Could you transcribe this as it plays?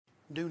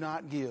do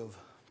not give.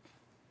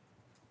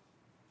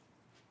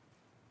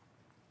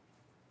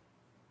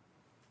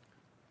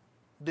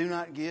 Do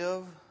not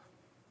give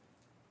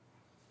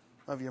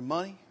of your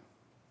money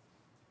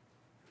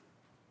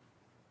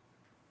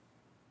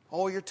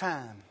or your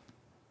time,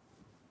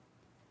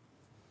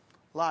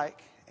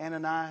 like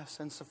Ananias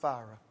and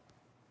Sapphira.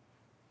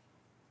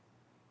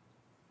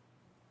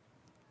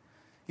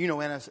 You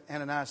know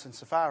Ananias and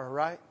Sapphira,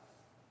 right?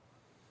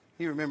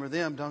 You remember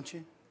them, don't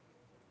you?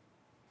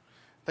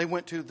 They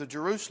went to the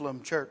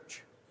Jerusalem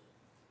church.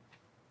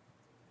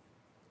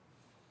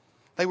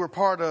 They were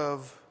part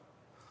of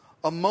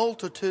a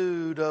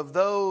multitude of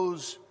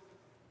those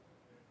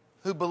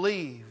who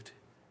believed.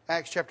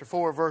 Acts chapter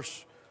 4,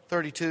 verse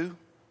 32.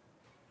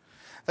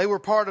 They were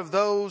part of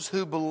those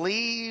who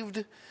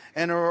believed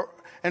and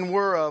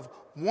were of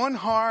one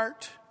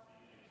heart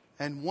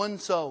and one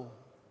soul.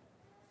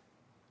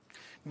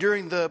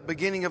 During the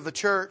beginning of the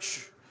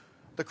church,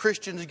 the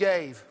Christians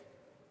gave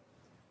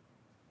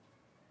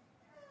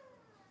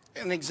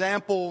an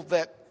example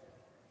that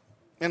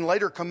in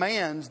later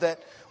commands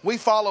that we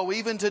follow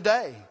even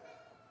today.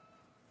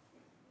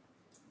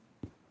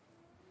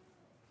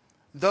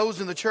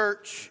 Those in the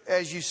church,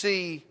 as you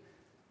see,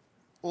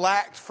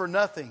 lacked for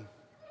nothing.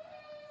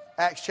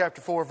 Acts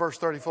chapter 4, verse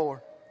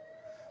 34.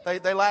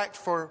 They lacked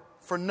for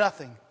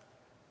nothing.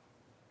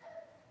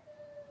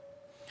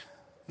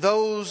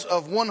 Those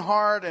of one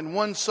heart and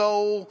one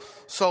soul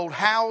sold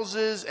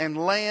houses and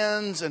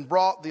lands and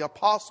brought the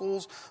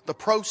apostles the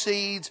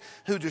proceeds,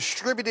 who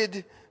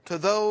distributed to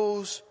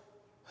those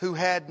who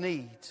had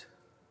needs.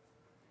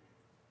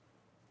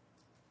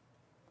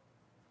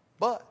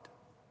 But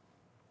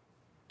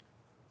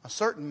a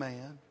certain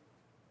man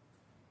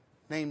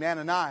named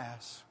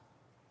Ananias,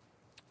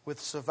 with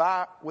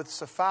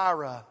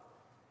Sapphira,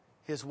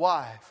 his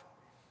wife,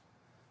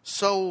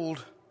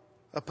 sold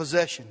a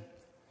possession.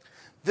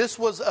 This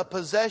was a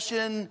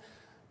possession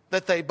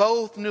that they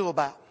both knew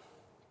about.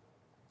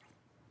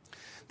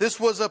 This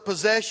was a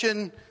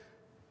possession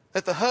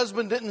that the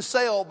husband didn't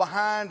sell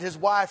behind his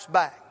wife's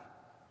back.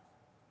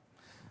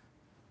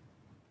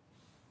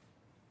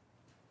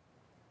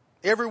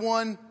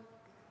 Everyone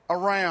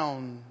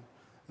around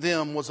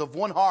them was of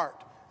one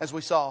heart, as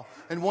we saw,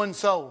 and one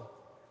soul.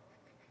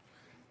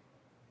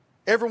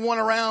 Everyone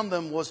around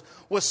them was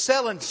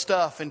selling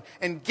stuff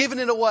and giving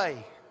it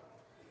away.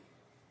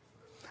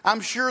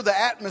 I'm sure the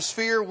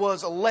atmosphere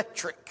was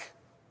electric.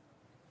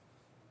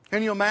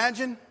 Can you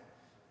imagine?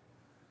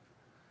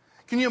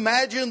 Can you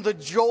imagine the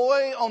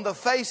joy on the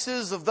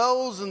faces of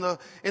those in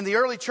the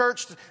early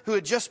church who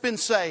had just been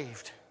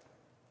saved?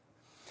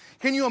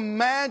 Can you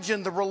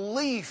imagine the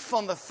relief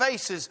on the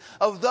faces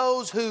of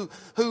those who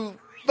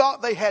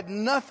thought they had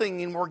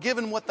nothing and were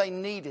given what they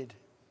needed?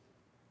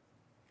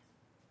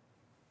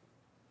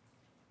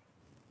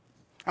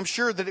 I'm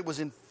sure that it was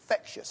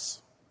infectious.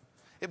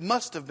 It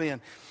must have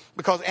been.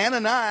 Because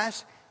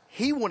Ananias,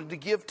 he wanted to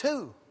give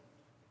too.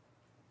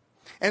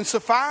 And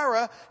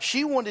Sapphira,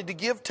 she wanted to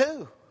give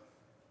too.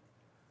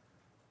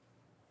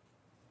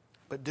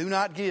 But do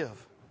not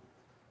give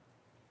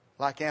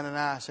like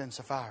Ananias and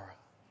Sapphira.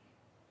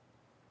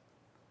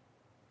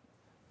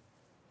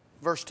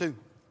 Verse 2.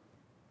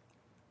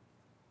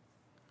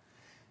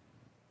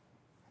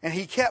 And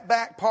he kept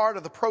back part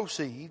of the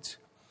proceeds,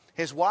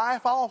 his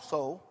wife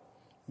also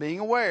being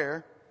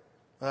aware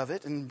of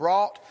it, and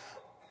brought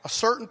a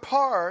certain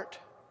part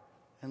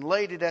and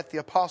laid it at the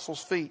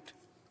apostles' feet.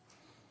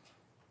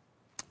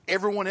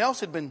 Everyone else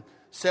had been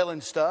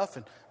selling stuff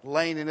and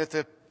laying it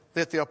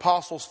at the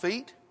apostles'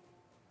 feet.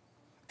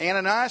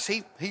 Ananias,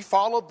 he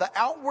followed the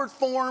outward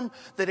form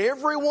that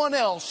everyone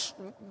else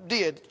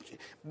did,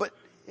 but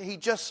he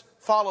just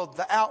followed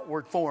the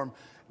outward form.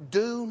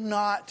 Do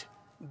not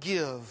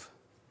give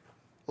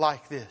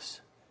like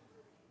this.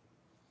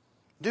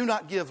 Do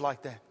not give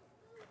like that.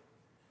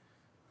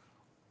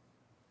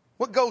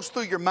 What goes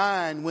through your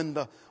mind when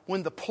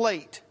the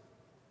plate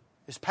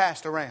is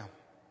passed around?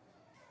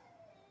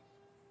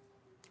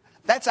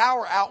 That's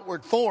our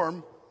outward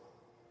form.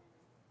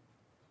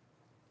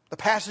 The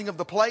passing of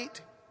the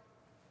plate.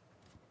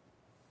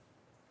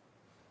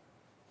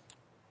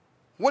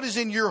 What is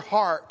in your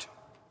heart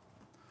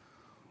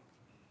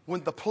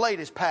when the plate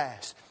is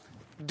passed?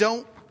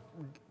 Don't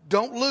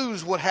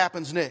lose what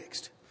happens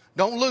next.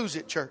 Don't lose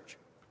it, church.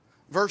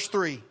 Verse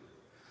 3.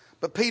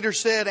 But Peter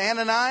said,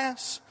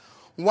 Ananias,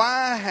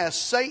 why has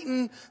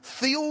Satan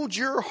filled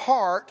your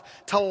heart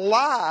to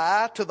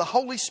lie to the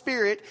Holy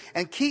Spirit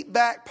and keep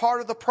back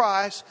part of the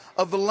price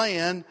of the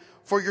land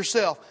for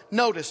yourself?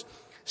 Notice,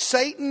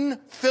 Satan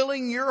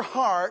filling your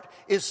heart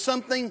is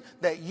something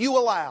that you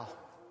allow.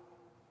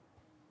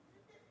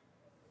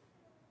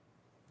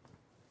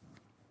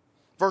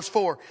 Verse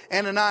 4,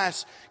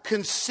 Ananias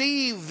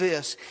conceived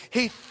this.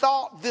 He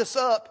thought this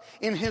up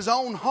in his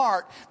own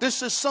heart.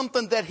 This is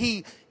something that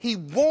he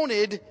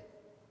wanted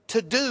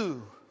to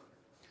do.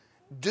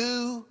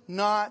 Do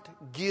not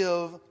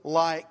give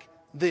like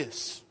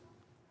this.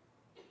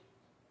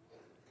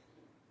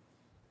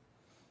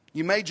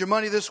 You made your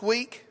money this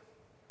week.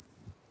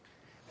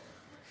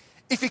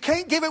 If you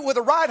can't give it with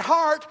a right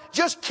heart,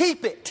 just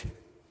keep it.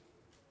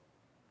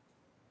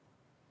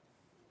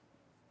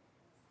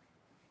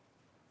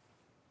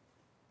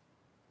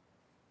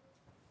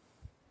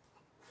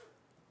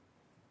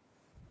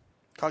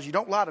 Because you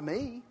don't lie to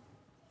me.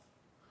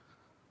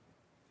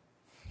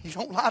 You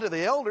don't lie to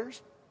the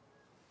elders.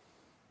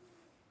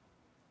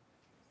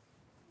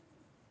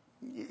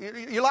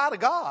 You lie to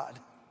God.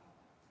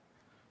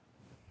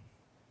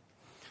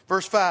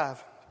 Verse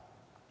 5.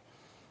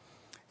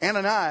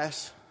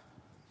 Ananias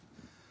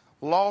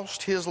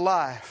lost his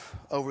life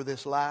over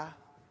this lie.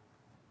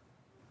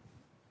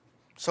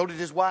 So did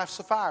his wife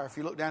Sapphira, if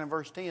you look down in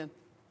verse 10.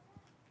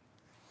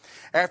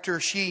 After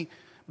she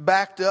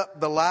backed up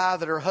the lie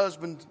that her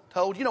husband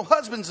told. You know,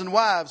 husbands and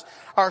wives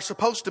are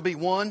supposed to be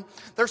one.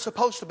 They're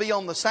supposed to be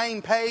on the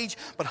same page,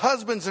 but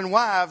husbands and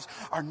wives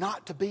are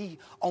not to be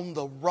on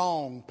the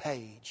wrong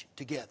page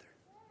together.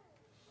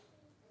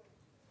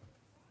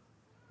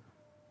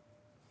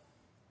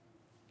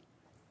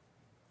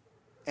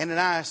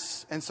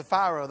 Ananias and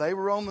Sapphira, they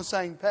were on the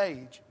same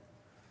page,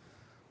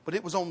 but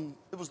it was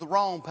the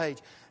wrong page.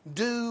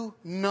 Do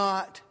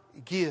not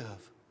give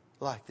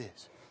like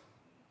this.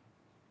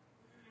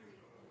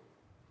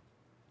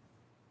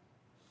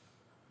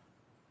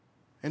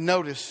 And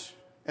notice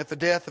at the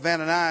death of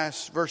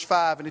Ananias, verse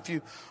 5, and if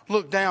you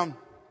look down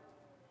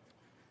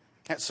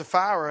at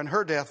Sapphira and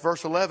her death,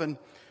 verse 11,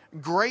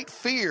 great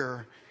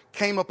fear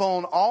came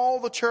upon all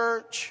the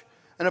church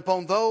and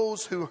upon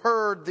those who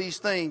heard these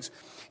things.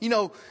 You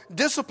know,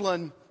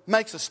 discipline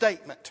makes a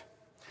statement.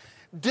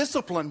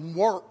 Discipline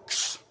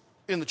works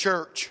in the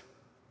church.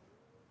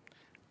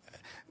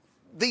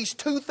 These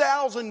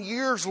 2,000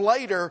 years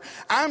later,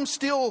 I'm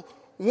still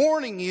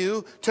warning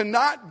you to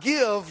not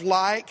give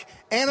like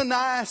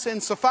Ananias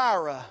and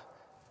Sapphira.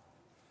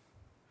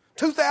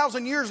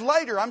 2,000 years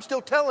later, I'm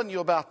still telling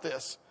you about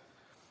this.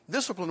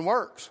 Discipline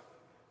works.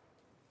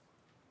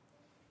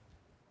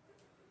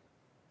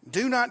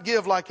 Do not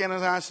give like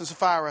Ananias and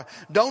Sapphira.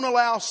 Don't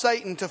allow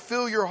Satan to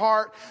fill your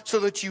heart so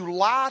that you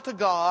lie to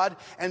God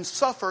and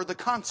suffer the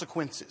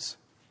consequences.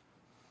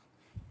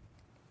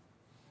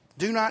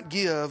 Do not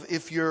give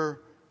if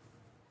your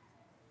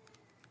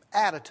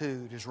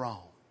attitude is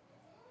wrong.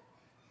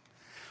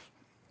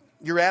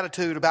 Your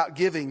attitude about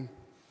giving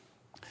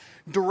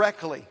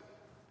directly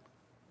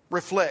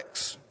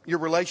reflects your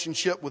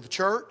relationship with the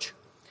church.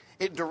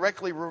 It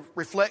directly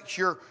reflects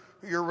your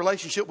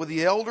relationship with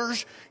the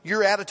elders.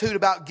 Your attitude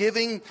about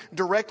giving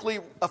directly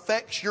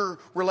affects your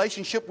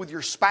relationship with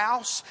your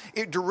spouse.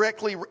 It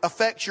directly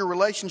affects your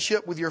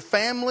relationship with your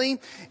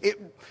family.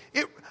 It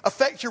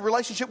affects your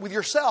relationship with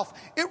yourself.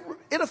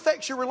 It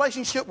affects your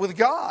relationship with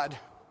God.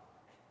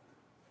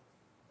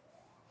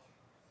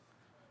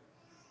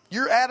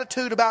 Your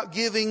attitude about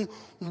giving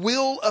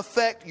will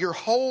affect your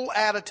whole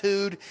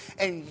attitude,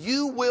 and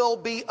you will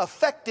be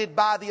affected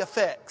by the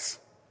effects.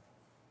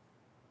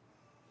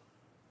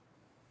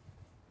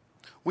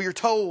 We are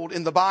told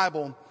in the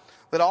Bible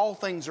that all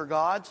things are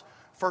God's.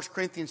 1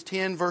 Corinthians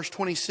 10 verse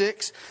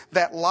 26,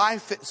 that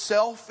life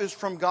itself is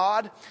from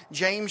God.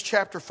 James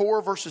chapter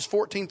 4 verses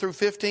 14 through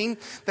 15,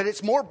 that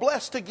it's more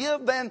blessed to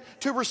give than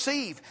to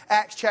receive.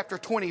 Acts chapter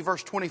 20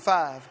 verse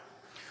 25.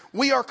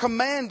 We are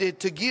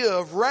commanded to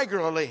give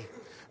regularly.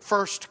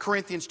 1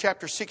 Corinthians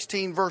chapter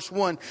 16 verse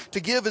 1. To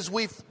give as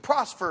we've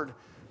prospered.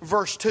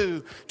 Verse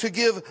 2. To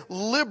give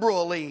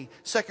liberally.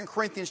 2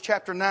 Corinthians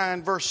chapter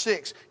 9 verse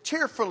 6.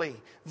 Cheerfully.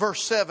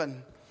 Verse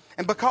 7.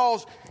 And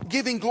because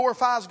giving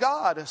glorifies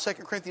God. 2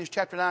 Corinthians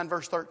chapter 9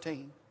 verse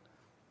 13.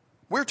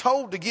 We're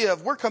told to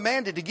give. We're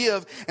commanded to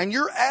give. And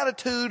your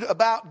attitude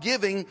about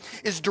giving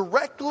is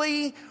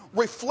directly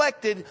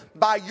reflected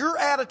by your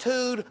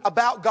attitude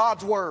about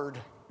God's Word.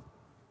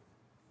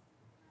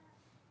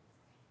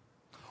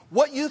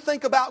 What you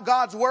think about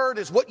God's Word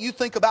is what you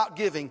think about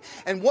giving.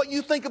 And what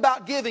you think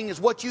about giving is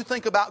what you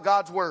think about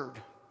God's Word.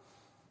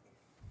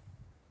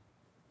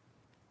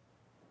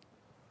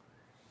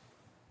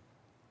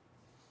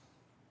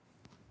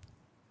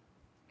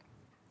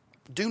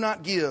 Do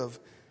not give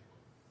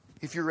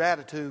if your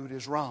attitude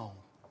is wrong.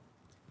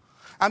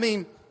 I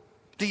mean,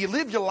 do you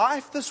live your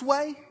life this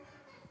way?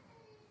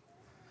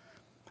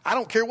 I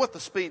don't care what the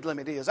speed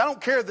limit is. I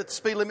don't care that the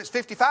speed limit's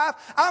 55.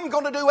 I'm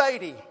going to do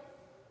 80.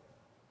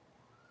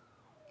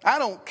 I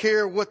don't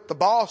care what the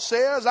boss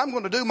says. I'm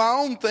going to do my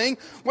own thing,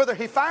 whether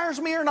he fires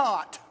me or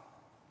not.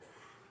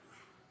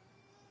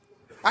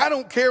 I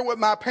don't care what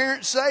my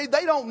parents say.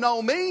 They don't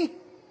know me.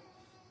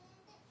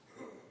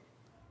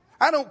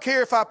 I don't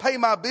care if I pay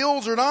my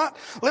bills or not.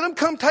 Let them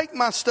come take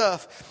my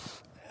stuff.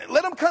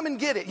 Let them come and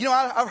get it. You know,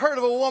 I've heard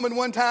of a woman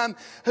one time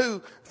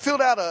who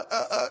filled out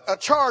a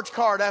charge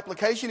card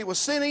application. It was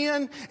sent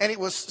in and it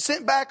was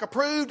sent back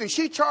approved, and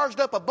she charged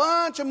up a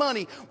bunch of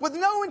money with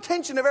no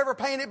intention of ever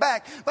paying it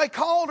back. They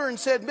called her and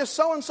said, Miss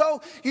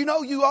So-and-so, you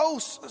know you owe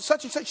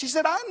such and such. She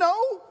said, I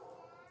know.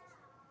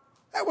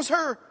 That was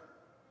her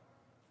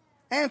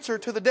answer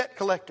to the debt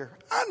collector.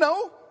 I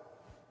know.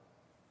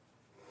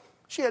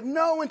 She had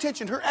no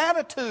intention. Her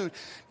attitude.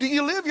 Do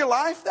you live your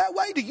life that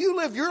way? Do you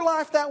live your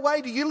life that way?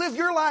 Do you live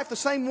your life the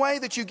same way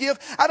that you give?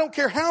 I don't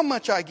care how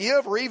much I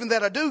give or even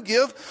that I do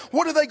give.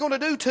 What are they going to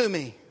do to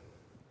me?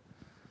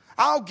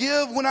 I'll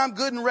give when I'm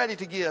good and ready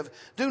to give.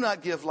 Do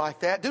not give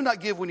like that. Do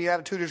not give when your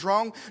attitude is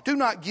wrong. Do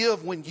not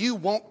give when you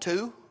want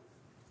to.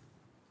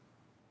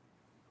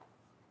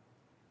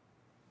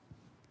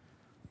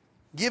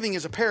 Giving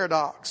is a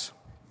paradox.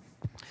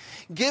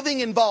 Giving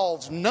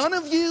involves none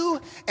of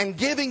you, and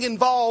giving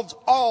involves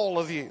all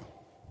of you.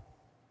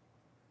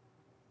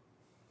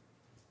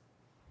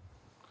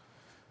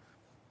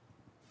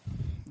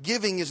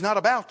 Giving is not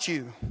about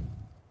you.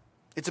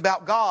 It's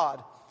about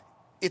God.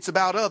 It's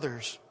about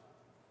others.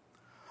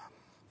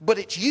 But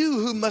it's you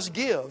who must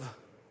give.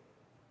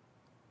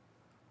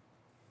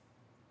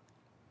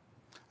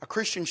 A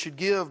Christian should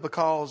give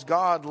because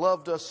God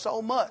loved us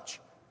so much,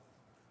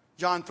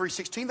 John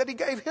 3:16, that He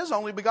gave His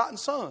only begotten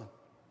Son.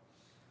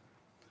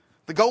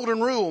 The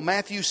golden rule,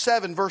 Matthew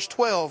 7, verse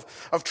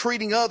 12, of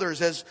treating others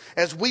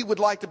as we would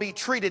like to be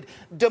treated,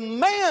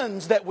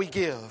 demands that we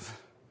give.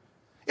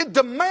 It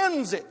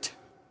demands it.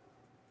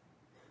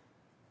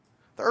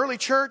 The early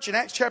church in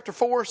Acts chapter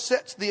 4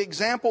 sets the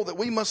example that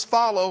we must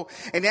follow.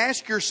 And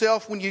ask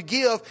yourself when you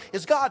give,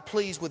 is God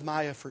pleased with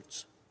my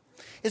efforts?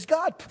 Is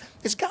God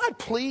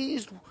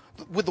pleased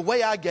with the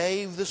way I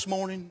gave this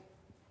morning?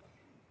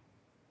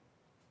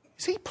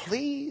 Is He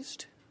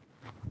pleased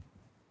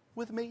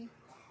with me?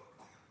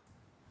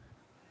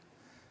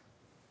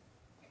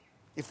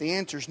 If the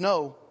answer is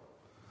no,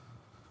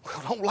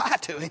 well, don't lie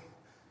to Him.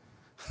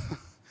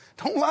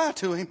 Don't lie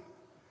to Him.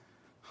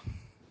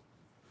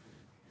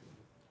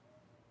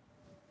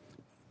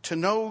 To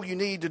know you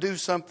need to do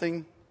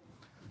something,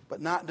 but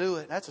not do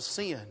it, that's a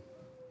sin.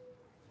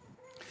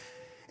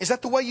 Is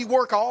that the way you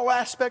work all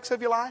aspects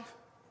of your life?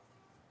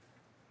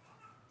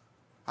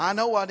 I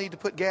know I need to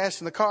put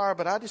gas in the car,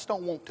 but I just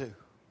don't want to.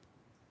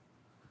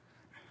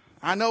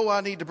 I know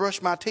I need to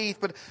brush my teeth,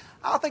 but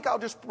I think I'll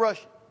just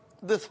brush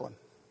this one.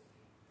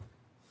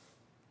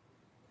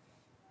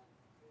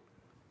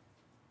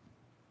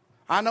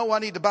 I know I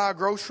need to buy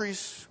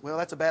groceries. Well,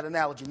 that's a bad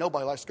analogy.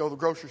 Nobody likes to go to the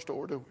grocery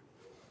store, do we?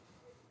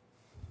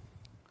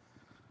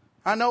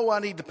 I know I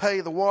need to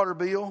pay the water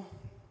bill.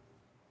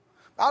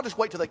 I'll just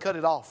wait till they cut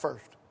it off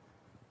first.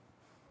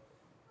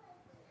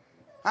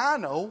 I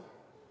know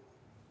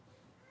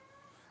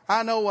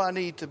I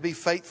need to be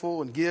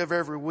faithful and give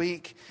every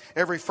week,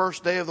 every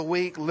first day of the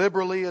week,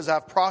 liberally as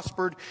I've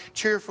prospered,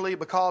 cheerfully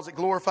because it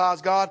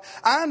glorifies God.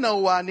 I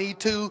know I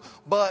need to,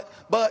 but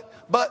what?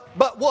 But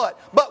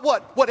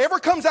what? Whatever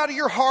comes out of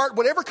your heart,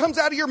 whatever comes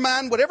out of your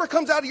mind, whatever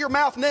comes out of your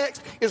mouth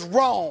next is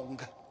wrong.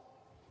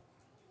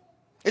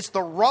 It's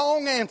the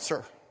wrong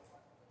answer.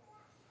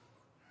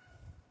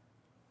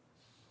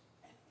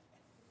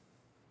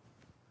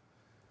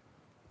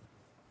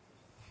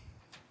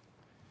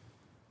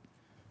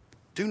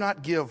 Do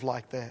not give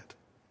like that.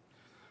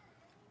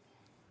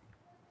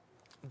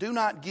 Do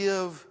not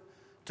give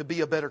to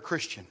be a better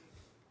Christian.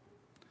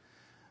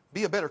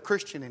 Be a better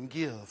Christian and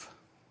give.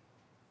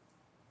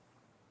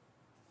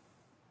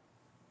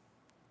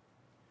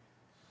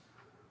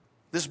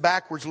 This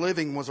backwards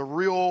living was a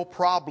real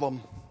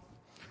problem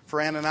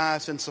for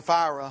Ananias and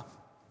Sapphira.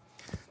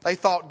 They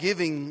thought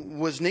giving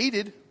was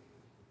needed,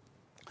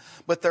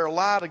 but their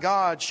lie to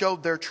God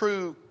showed their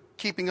true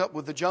keeping up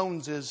with the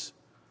Joneses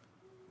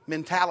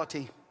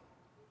mentality.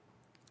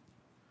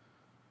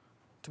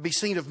 To be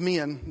seen of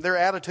men. Their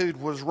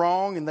attitude was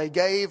wrong, and they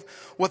gave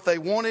what they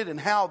wanted and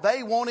how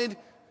they wanted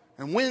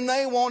and when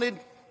they wanted.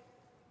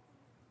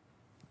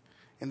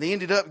 And they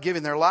ended up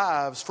giving their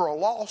lives for a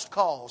lost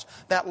cause.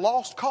 That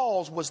lost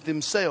cause was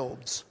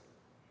themselves.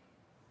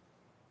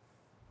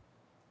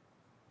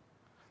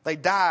 They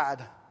died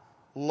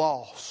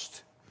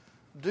lost.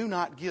 Do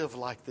not give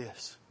like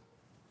this.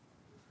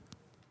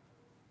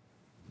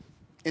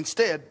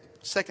 Instead,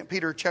 2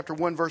 Peter chapter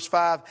 1 verse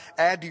 5,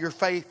 add to your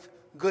faith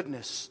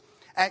goodness.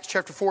 Acts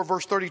chapter 4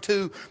 verse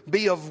 32,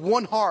 be of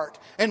one heart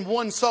and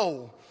one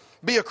soul.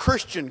 Be a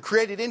Christian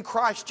created in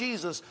Christ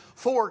Jesus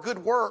for good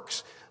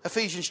works.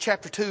 Ephesians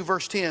chapter 2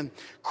 verse 10.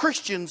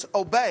 Christians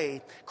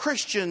obey.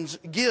 Christians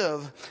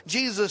give.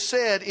 Jesus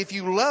said, if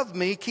you love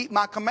me, keep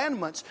my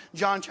commandments.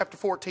 John chapter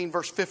 14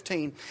 verse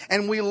 15.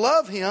 And we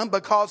love Him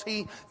because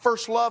He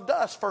first loved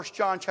us. 1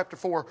 John chapter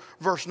 4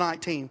 verse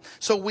 19.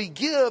 So we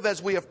give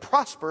as we have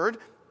prospered,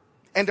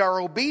 and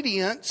our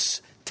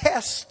obedience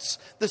tests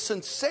the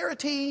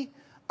sincerity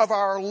of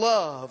our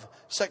love.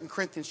 2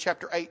 Corinthians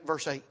chapter 8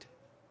 verse 8.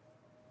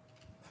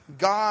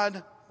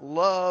 God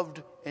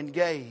loved and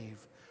gave.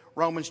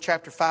 Romans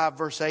chapter 5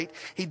 verse 8.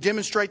 He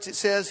demonstrates, it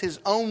says, His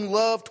own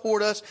love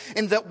toward us,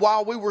 in that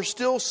while we were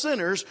still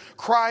sinners,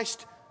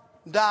 Christ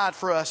died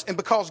for us. And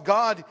because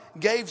God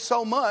gave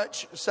so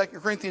much, 2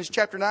 Corinthians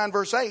chapter 9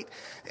 verse 8,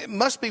 it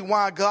must be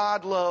why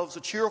God loves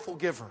a cheerful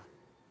giver.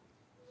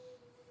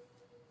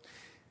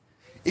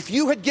 If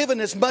you had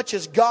given as much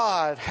as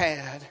God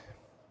had,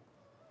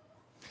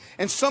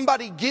 and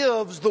somebody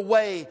gives the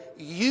way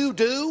you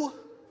do,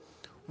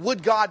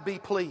 would God be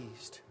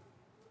pleased?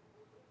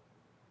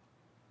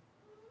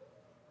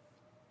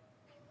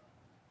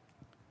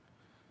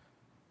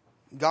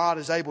 God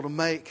is able to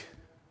make,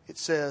 it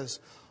says,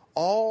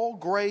 all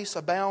grace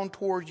abound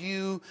toward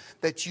you,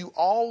 that you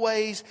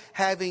always,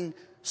 having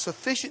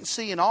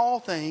sufficiency in all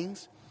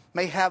things,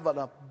 may have an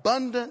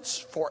abundance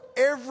for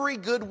every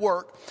good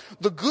work.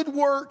 The good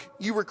work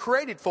you were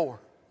created for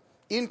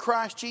in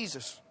Christ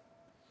Jesus.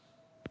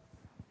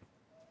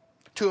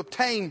 To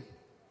obtain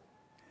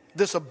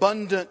this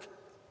abundant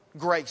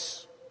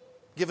grace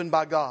given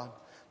by God.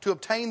 To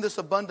obtain this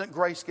abundant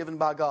grace given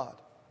by God,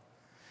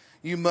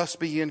 you must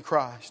be in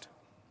Christ.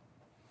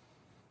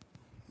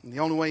 And the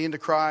only way into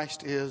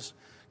Christ is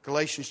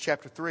Galatians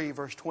chapter 3,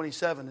 verse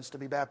 27, is to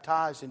be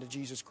baptized into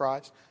Jesus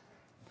Christ.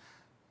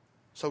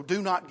 So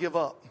do not give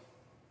up.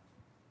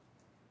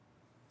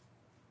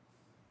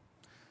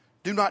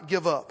 Do not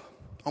give up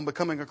on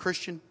becoming a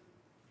Christian,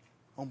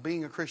 on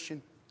being a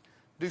Christian.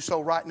 Do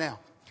so right now,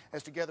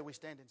 as together we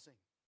stand and sing.